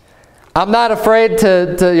 I'm not afraid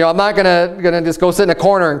to I'm not gonna just go sit in a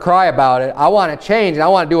corner and cry about it. I want to change and I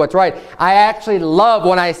want to do what's right. I actually love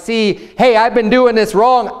when I see, hey, I've been doing this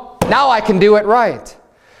wrong. Now I can do it right.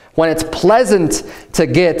 When it's pleasant to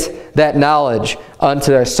get that knowledge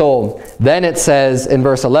unto their soul. Then it says in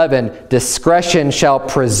verse 11, discretion shall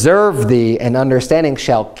preserve thee and understanding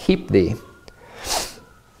shall keep thee.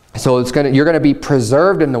 So you're going to be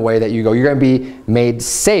preserved in the way that you go. You're going to be made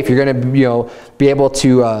safe. You're going to be able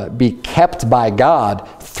to be kept by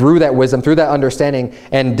God through that wisdom, through that understanding.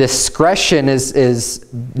 And discretion is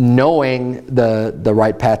knowing the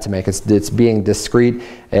right path to make. It's being discreet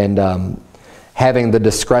and having the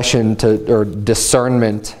discretion or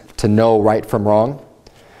discernment to know right from wrong.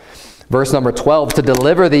 Verse number 12, to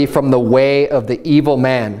deliver thee from the way of the evil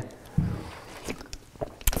man,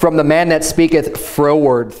 from the man that speaketh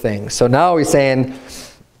froward things. So now he's saying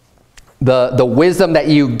the wisdom that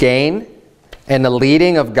you gain and the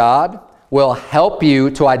leading of God will help you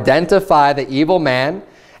to identify the evil man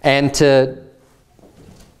and to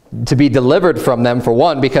be delivered from them, for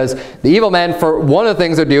one, because the evil man, for one of the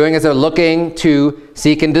things they're doing is they're looking to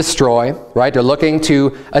seek and destroy, right? They're looking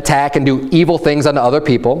to attack and do evil things unto other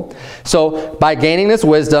people. So by gaining this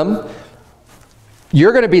wisdom,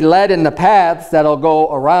 you're going to be led in the paths that'll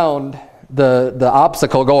go around the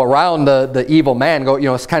obstacle, go around the evil man,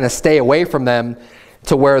 go, kind of stay away from them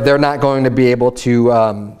to where they're not going to be able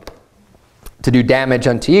to do damage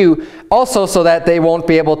unto you. Also, so that they won't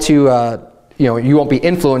be able to, you won't be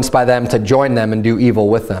influenced by them to join them and do evil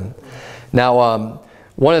with them. Now,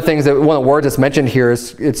 one of the words that's mentioned here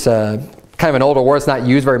is, it's kind of an older word. It's not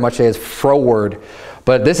used very much today, is froward.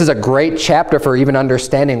 But this is a great chapter for even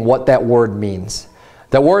understanding what that word means.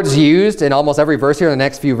 The word's used in almost every verse here in the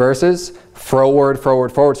next few verses. Froward,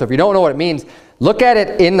 froward, froward. So if you don't know what it means, look at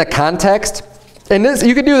it in the context. And this,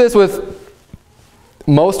 you can do this with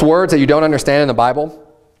most words that you don't understand in the Bible.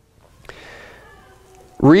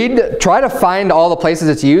 Try to find all the places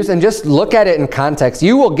it's used and just look at it in context.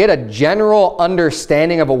 You will get a general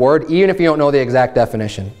understanding of a word even if you don't know the exact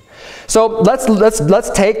definition. So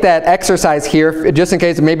let's take that exercise here, just in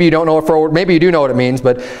case maybe you don't know what froward, maybe you do know what it means,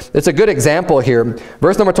 but it's a good example here.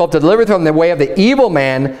 Verse number 12, to deliver from the way of the evil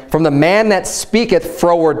man, from the man that speaketh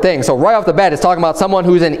froward things. So right off the bat, it's talking about someone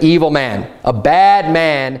who's an evil man, a bad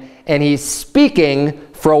man, and he's speaking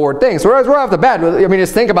froward things. So right off the bat,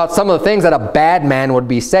 just think about some of the things that a bad man would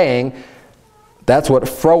be saying. That's what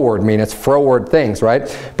froward means. It's froward things, right?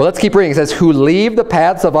 But let's keep reading. It says, who leave the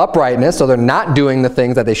paths of uprightness, so they're not doing the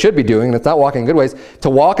things that they should be doing, it's not walking in good ways, to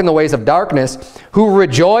walk in the ways of darkness, who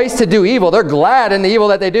rejoice to do evil. They're glad in the evil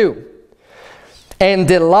that they do. And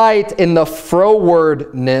delight in the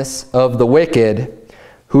frowardness of the wicked,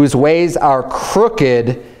 whose ways are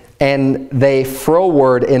crooked, and they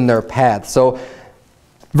froward in their paths. So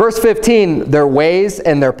verse 15, their ways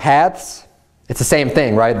and their paths, it's the same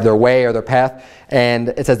thing, right? Their way or their path. And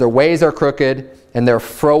it says their ways are crooked and they're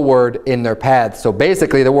froward in their paths. So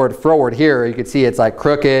basically the word froward here, you can see it's like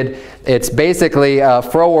crooked. It's basically,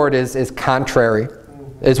 froward is contrary,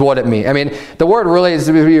 is what it means. The word really is,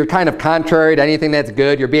 you're kind of contrary to anything that's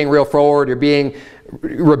good. You're being real froward. You're being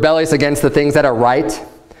rebellious against the things that are right.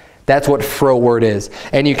 That's what froward is.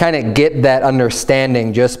 And you kind of get that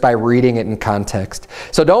understanding just by reading it in context.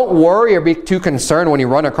 So don't worry or be too concerned when you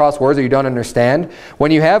run across words that you don't understand.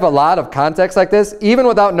 When you have a lot of context like this, even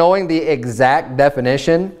without knowing the exact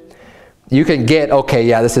definition, you can get, okay,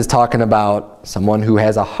 yeah, this is talking about someone who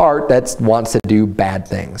has a heart that wants to do bad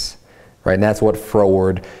things. Right? And that's what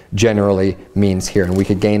froward generally means here. And we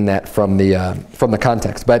could gain that from the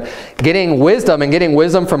context. But getting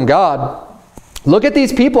wisdom from God, look at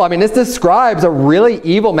these people. This describes a really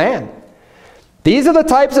evil man. These are the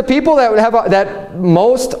types of people that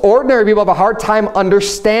most ordinary people have a hard time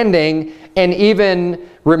understanding and even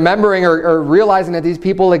remembering or realizing that these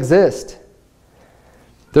people exist.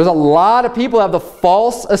 There's a lot of people who have the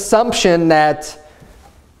false assumption that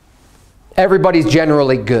everybody's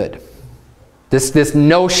generally good. This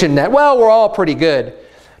notion that, well, we're all pretty good.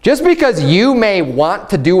 Just because you may want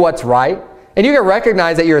to do what's right, and you can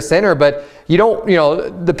recognize that you're a sinner, but you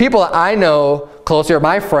don't, the people that I know closer,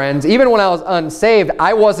 my friends, even when I was unsaved,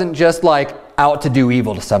 I wasn't just like out to do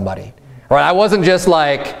evil to somebody. Right? I wasn't just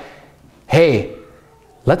like, hey,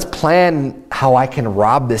 let's plan how I can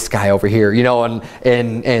rob this guy over here,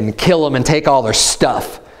 and kill him and take all their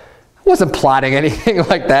stuff. I wasn't plotting anything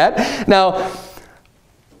like that. Now,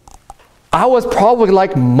 I was probably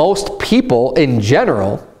like most people in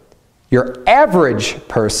general, your average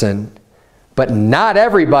person. But not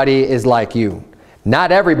everybody is like you.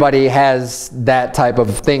 Not everybody has that type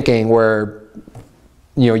of thinking where,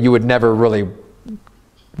 you would never really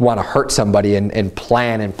want to hurt somebody and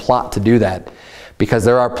plan and plot to do that. Because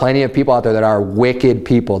there are plenty of people out there that are wicked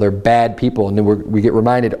people. They're bad people. And we get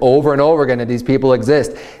reminded over and over again that these people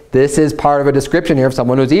exist. This is part of a description here of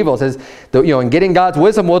someone who's evil. It says, and getting God's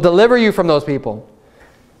wisdom will deliver you from those people.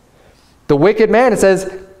 The wicked man, it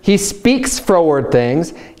says, he speaks froward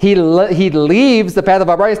things. He leaves the path of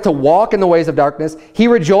uprightness to walk in the ways of darkness. He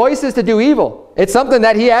rejoices to do evil. It's something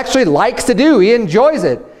that he actually likes to do. He enjoys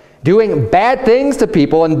it. doing bad things to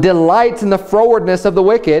people and delights in the frowardness of the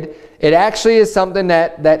wicked, it actually is something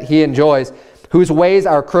that he enjoys, whose ways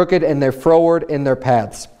are crooked and they're froward in their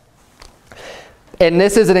paths. And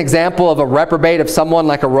this is an example of a reprobate of someone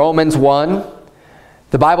like a Romans 1.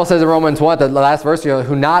 The Bible says in Romans 1, the last verse,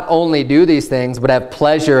 who not only do these things, but have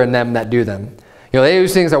pleasure in them that do them.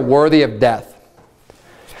 These things are worthy of death.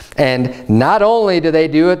 And not only do they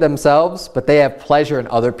do it themselves, but they have pleasure in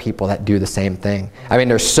other people that do the same thing. I mean,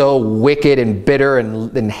 they're so wicked and bitter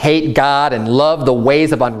and hate God and love the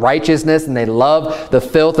ways of unrighteousness, and they love the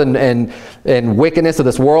filth and wickedness of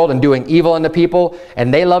this world and doing evil unto people.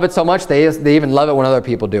 And they love it so much, they even love it when other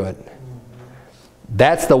people do it.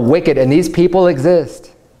 That's the wicked, and these people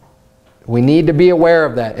exist. We need to be aware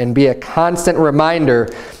of that and be a constant reminder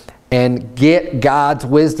and get God's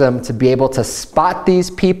wisdom to be able to spot these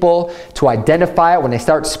people, to identify it when they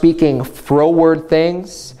start speaking froward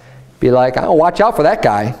things. Be like, oh, watch out for that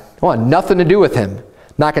guy. I want nothing to do with him.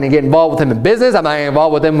 I'm not going to get involved with him in business. I'm not going to get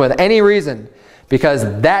involved with him with any reason, because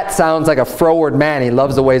that sounds like a froward man. He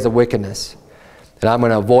loves the ways of wickedness. And I'm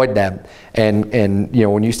going to avoid that. And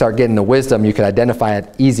when you start getting the wisdom, you can identify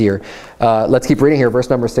it easier. Let's keep reading here, verse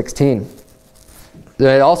number 16.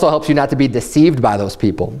 It also helps you not to be deceived by those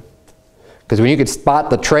people. Because when you could spot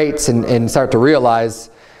the traits and start to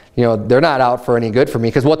realize, they're not out for any good for me.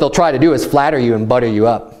 Because what they'll try to do is flatter you and butter you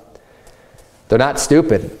up. They're not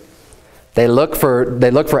stupid. They look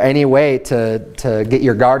for any way to get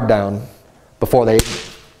your guard down before they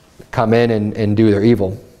come in and do their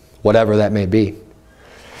evil, whatever that may be.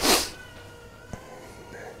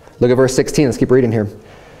 Look at verse 16. Let's keep reading here.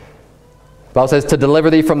 The Bible says, to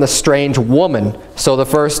deliver thee from the strange woman. So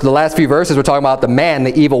the last few verses we're talking about the man,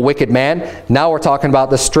 the evil, wicked man. Now we're talking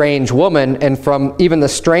about the strange woman, and from even the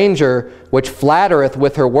stranger which flattereth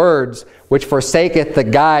with her words, which forsaketh the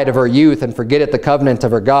guide of her youth and forgetteth the covenant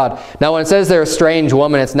of her God. Now when it says they're a strange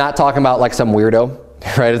woman, it's not talking about like some weirdo,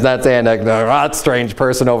 right? It's not saying like, that strange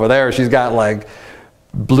person over there, she's got like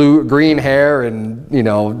green hair and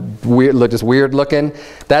just weird looking.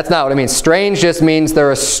 That's not what it means. Strange just means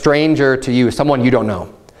they're a stranger to you, someone you don't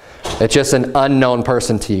know. It's just an unknown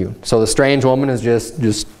person to you. So the strange woman is just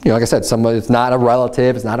like I said, somebody. It's not a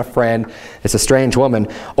relative, it's not a friend, it's a strange woman.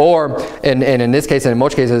 Or in this case, and in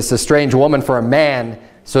most cases, it's a strange woman for a man.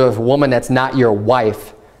 So if a woman that's not your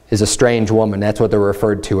wife is a strange woman, that's what they're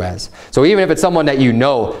referred to as. So even if it's someone that you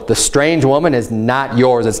know, the strange woman is not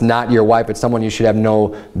yours, it's not your wife, it's someone you should have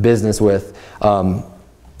no business with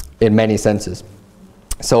in many senses.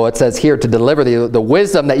 So it says here, to deliver the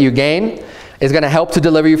wisdom that you gain is going to help to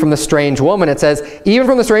deliver you from the strange woman. It says, even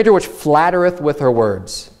from the stranger which flattereth with her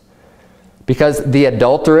words. Because the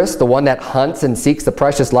adulteress, the one that hunts and seeks the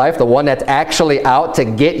precious life, the one that's actually out to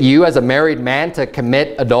get you as a married man to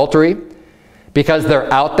commit adultery, because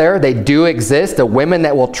they're out there, they do exist, the women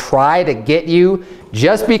that will try to get you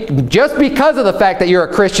just because of the fact that you're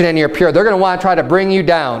a Christian and you're pure. They're going to want to try to bring you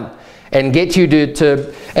down and get you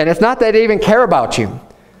to and it's not that they even care about you.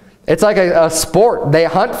 It's like a sport. They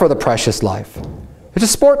hunt for the precious life. It's a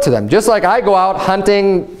sport to them. Just like I go out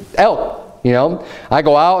hunting elk, I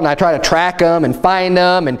go out and I try to track them and find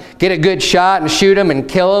them and get a good shot and shoot them and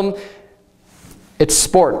kill them. It's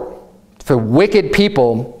sport for wicked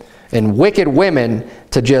people and wicked women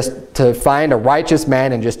to find a righteous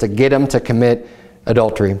man and just to get him to commit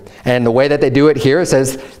adultery. And the way that they do it here, it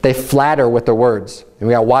says they flatter with their words. And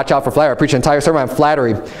we got to watch out for flattery. I preach an entire sermon on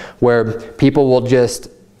flattery, where people will just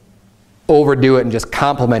overdo it and just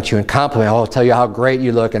compliment you and compliment. Oh, tell you how great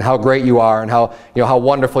you look and how great you are and how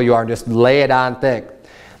wonderful you are, and just lay it on thick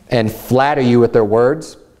and flatter you with their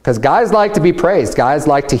words. Because guys like to be praised. Guys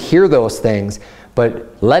like to hear those things.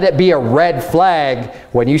 But let it be a red flag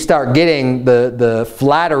when you start getting the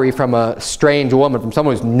flattery from a strange woman, from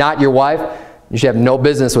someone who's not your wife. You should have no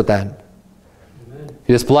business with that. Amen.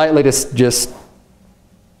 You just politely just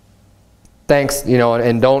thanks,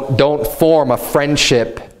 and don't form a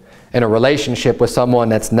friendship and a relationship with someone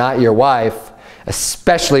that's not your wife,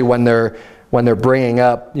 especially when they're bringing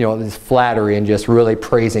up this flattery and just really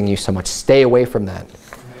praising you so much. Stay away from that.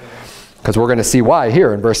 Because we're going to see why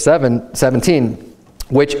here in verse 17.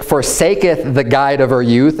 Which forsaketh the guide of her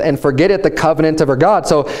youth and forgetteth the covenant of her God.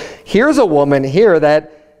 So here's a woman here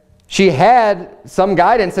that she had some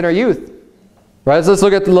guidance in her youth. Right? So let's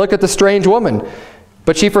look at the strange woman.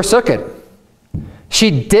 But she forsook it.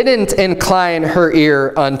 She didn't incline her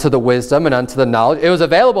ear unto the wisdom and unto the knowledge. It was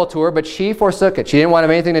available to her, but she forsook it. She didn't want to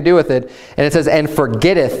have anything to do with it. And it says, and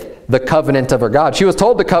forgetteth the covenant of her God. She was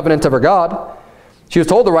told the covenant of her God. She was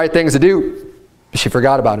told the right things to do. She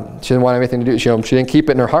forgot about it. She didn't want anything to do. She didn't keep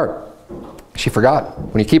it in her heart. She forgot.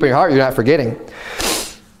 When you keep it in your heart, you're not forgetting.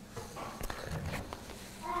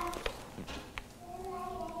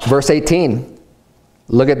 Verse 18.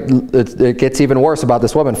 Look at, it gets even worse about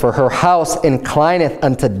this woman. For her house inclineth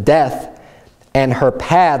unto death, and her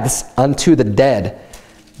paths unto the dead.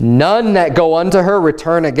 None that go unto her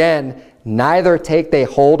return again, neither take they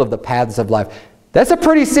hold of the paths of life. That's a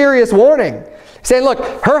pretty serious warning. Saying, look,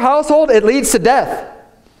 her household, it leads to death.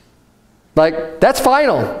 Like, that's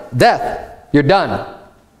final. Death. You're done.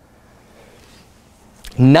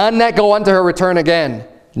 None that go unto her return again,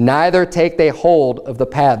 neither take they hold of the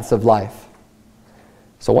paths of life.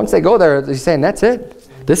 So once they go there, he's saying, that's it.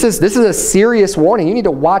 This is a serious warning. You need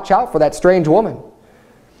to watch out for that strange woman.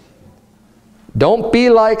 Don't be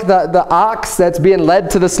like the ox that's being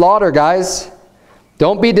led to the slaughter, guys.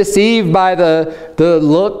 Don't be deceived by the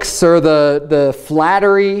looks or the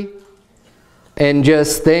flattery and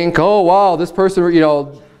just think, oh, wow, this person, you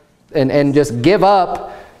know, and just give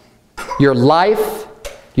up your life,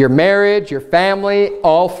 your marriage, your family,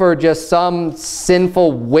 all for just some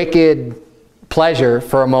sinful, wicked pleasure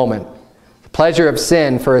for a moment. Pleasure of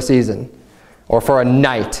sin for a season, or for a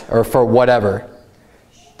night, or for whatever.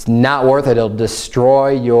 It's not worth it. It'll destroy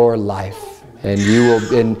your life. And you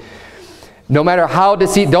will, and no matter how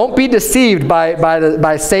deceived, don't be deceived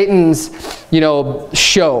by Satan's, you know,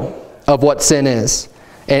 show of what sin is.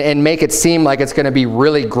 And make it seem like it's going to be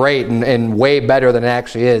really great and way better than it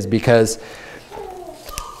actually is. Because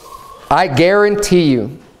I guarantee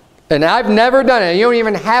you, and I've never done it, you don't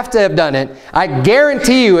even have to have done it, I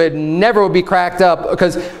guarantee you it never will be cracked up.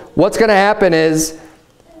 Because what's going to happen is,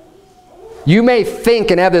 you may think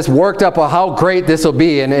and have this worked up of how great this will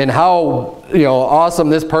be and how, you know, awesome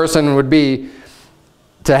this person would be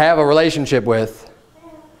to have a relationship with.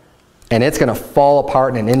 And it's going to fall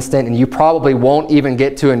apart in an instant, and you probably won't even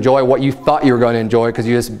get to enjoy what you thought you were going to enjoy, because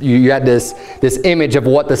you had this image of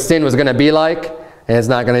what the sin was going to be like, and it's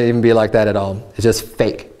not going to even be like that at all. It's just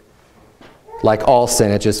fake. Like all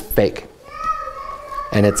sin, it's just fake.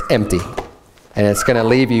 And it's empty. And it's going to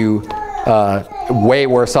leave you way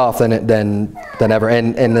worse off than ever.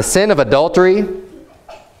 And the sin of adultery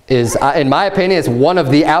is, in my opinion, is one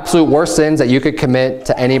of the absolute worst sins that you could commit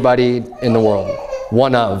to anybody in the world.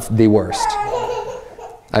 One of the worst.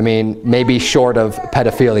 I mean, maybe short of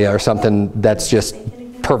pedophilia or something that's just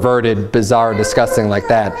perverted, bizarre, disgusting like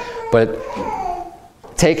that. But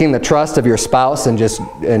taking the trust of your spouse and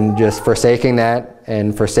just forsaking that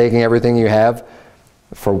and forsaking everything you have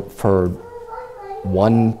for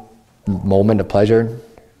one moment of pleasure.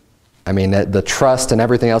 I mean, the trust and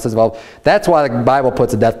everything else is involved. That's why the Bible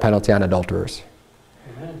puts a death penalty on adulterers.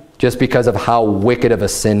 Amen. Just because of how wicked of a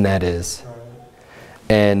sin that is.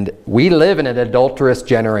 And we live in an adulterous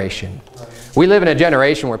generation. We live in a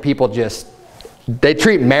generation where people they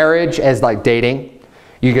treat marriage as like dating.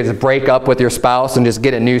 You can just break up with your spouse and just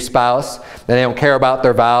get a new spouse. And they don't care about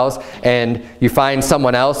their vows. And you find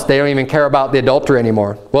someone else, they don't even care about the adultery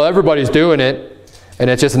anymore. Well, everybody's doing it. And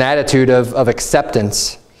it's just an attitude of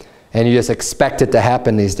acceptance. And you just expect it to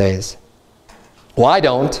happen these days. Well, I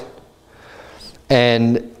don't.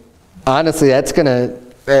 And honestly,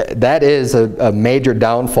 that is a major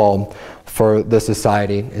downfall for the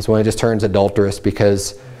society, is when it just turns adulterous,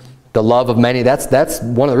 because the love of many, that's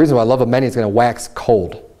one of the reasons why love of many is going to wax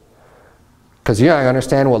cold. Because you're not going to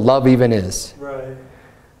understand what love even is. Right.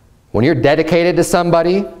 When you're dedicated to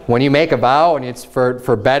somebody, when you make a vow, and it's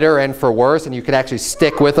for better and for worse, and you could actually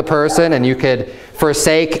stick with a person, and you could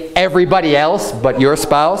forsake everybody else but your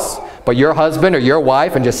spouse, but your husband or your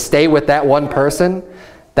wife, and just stay with that one person,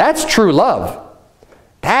 that's true love.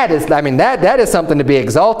 That is, I mean, that is something to be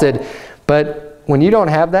exalted. But when you don't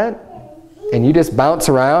have that, and you just bounce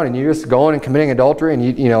around, and you're just going and committing adultery,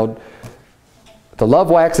 and you know, the love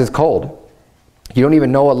wax is cold. You don't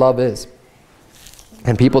even know what love is.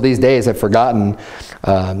 And people these days have forgotten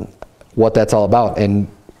what that's all about.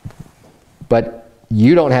 But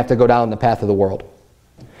you don't have to go down the path of the world.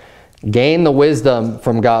 Gain the wisdom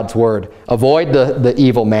from God's word. Avoid the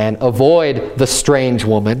evil man. Avoid the strange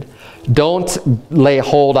woman. Don't lay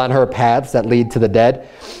hold on her paths that lead to the dead.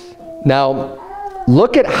 Now,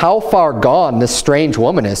 look at how far gone this strange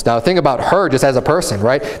woman is. Now, think about her just as a person,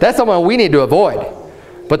 right? That's someone we need to avoid.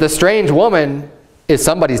 But the strange woman is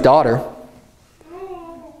somebody's daughter.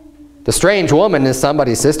 The strange woman is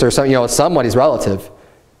somebody's sister, somebody's relative.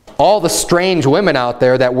 All the strange women out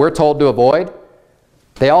there that we're told to avoid,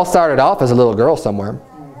 they all started off as a little girl somewhere.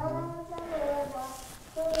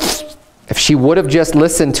 If she would have just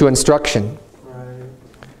listened to instruction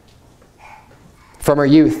from her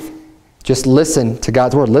youth, just listen to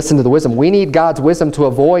God's word, listen to the wisdom. We need God's wisdom to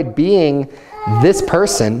avoid being this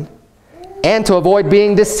person and to avoid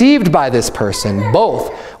being deceived by this person.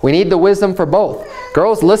 Both. We need the wisdom for both.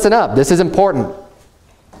 Girls, listen up. This is important.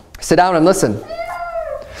 Sit down and listen.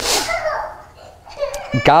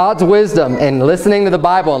 God's wisdom and listening to the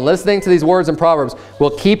Bible and listening to these words in Proverbs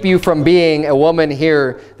will keep you from being a woman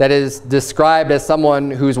here that is described as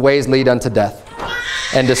someone whose ways lead unto death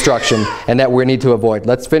and destruction, and that we need to avoid.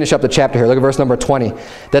 Let's finish up the chapter here. Look at verse number 20.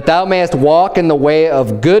 That thou mayest walk in the way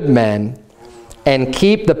of good men and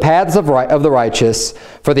keep the paths of the righteous,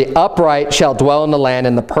 for the upright shall dwell in the land,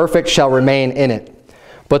 and the perfect shall remain in it.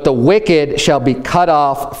 But the wicked shall be cut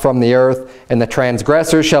off from the earth, and the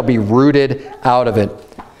transgressors shall be rooted out of it.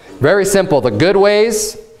 Very simple. The good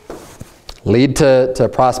ways lead to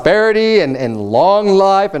prosperity and long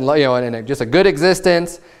life and, and just a good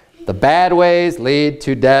existence. The bad ways lead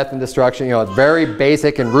to death and destruction. It's very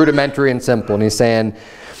basic and rudimentary and simple. And he's saying,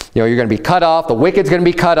 you're going to be cut off. The wicked's going to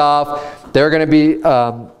be cut off. They're going to be,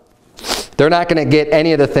 they're not going to get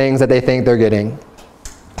any of the things that they think they're getting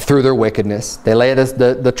through their wickedness. They lay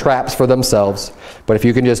the traps for themselves. But if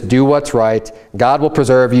you can just do what's right, God will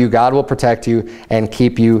preserve you, God will protect you, and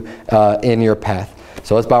keep you in your path.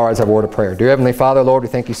 So let's bow our heads and have a word of prayer. Dear Heavenly Father, Lord, we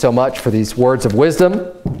thank you so much for these words of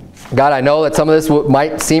wisdom. God, I know that some of this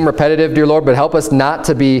might seem repetitive, dear Lord, but help us not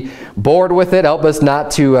to be bored with it. Help us not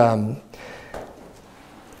to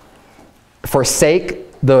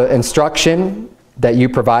forsake the instruction that you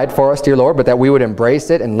provide for us, dear Lord, but that we would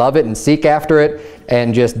embrace it and love it and seek after it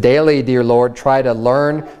and just daily, dear Lord, try to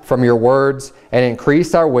learn from your words and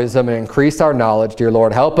increase our wisdom and increase our knowledge, dear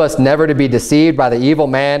Lord. Help us never to be deceived by the evil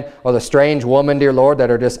man or the strange woman, dear Lord,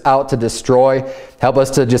 that are just out to destroy. Help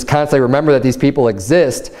us to just constantly remember that these people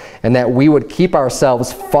exist and that we would keep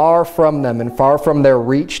ourselves far from them and far from their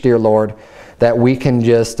reach, dear Lord, that we can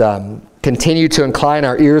just continue to incline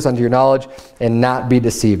our ears unto your knowledge and not be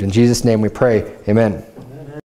deceived. In Jesus' name we pray. Amen.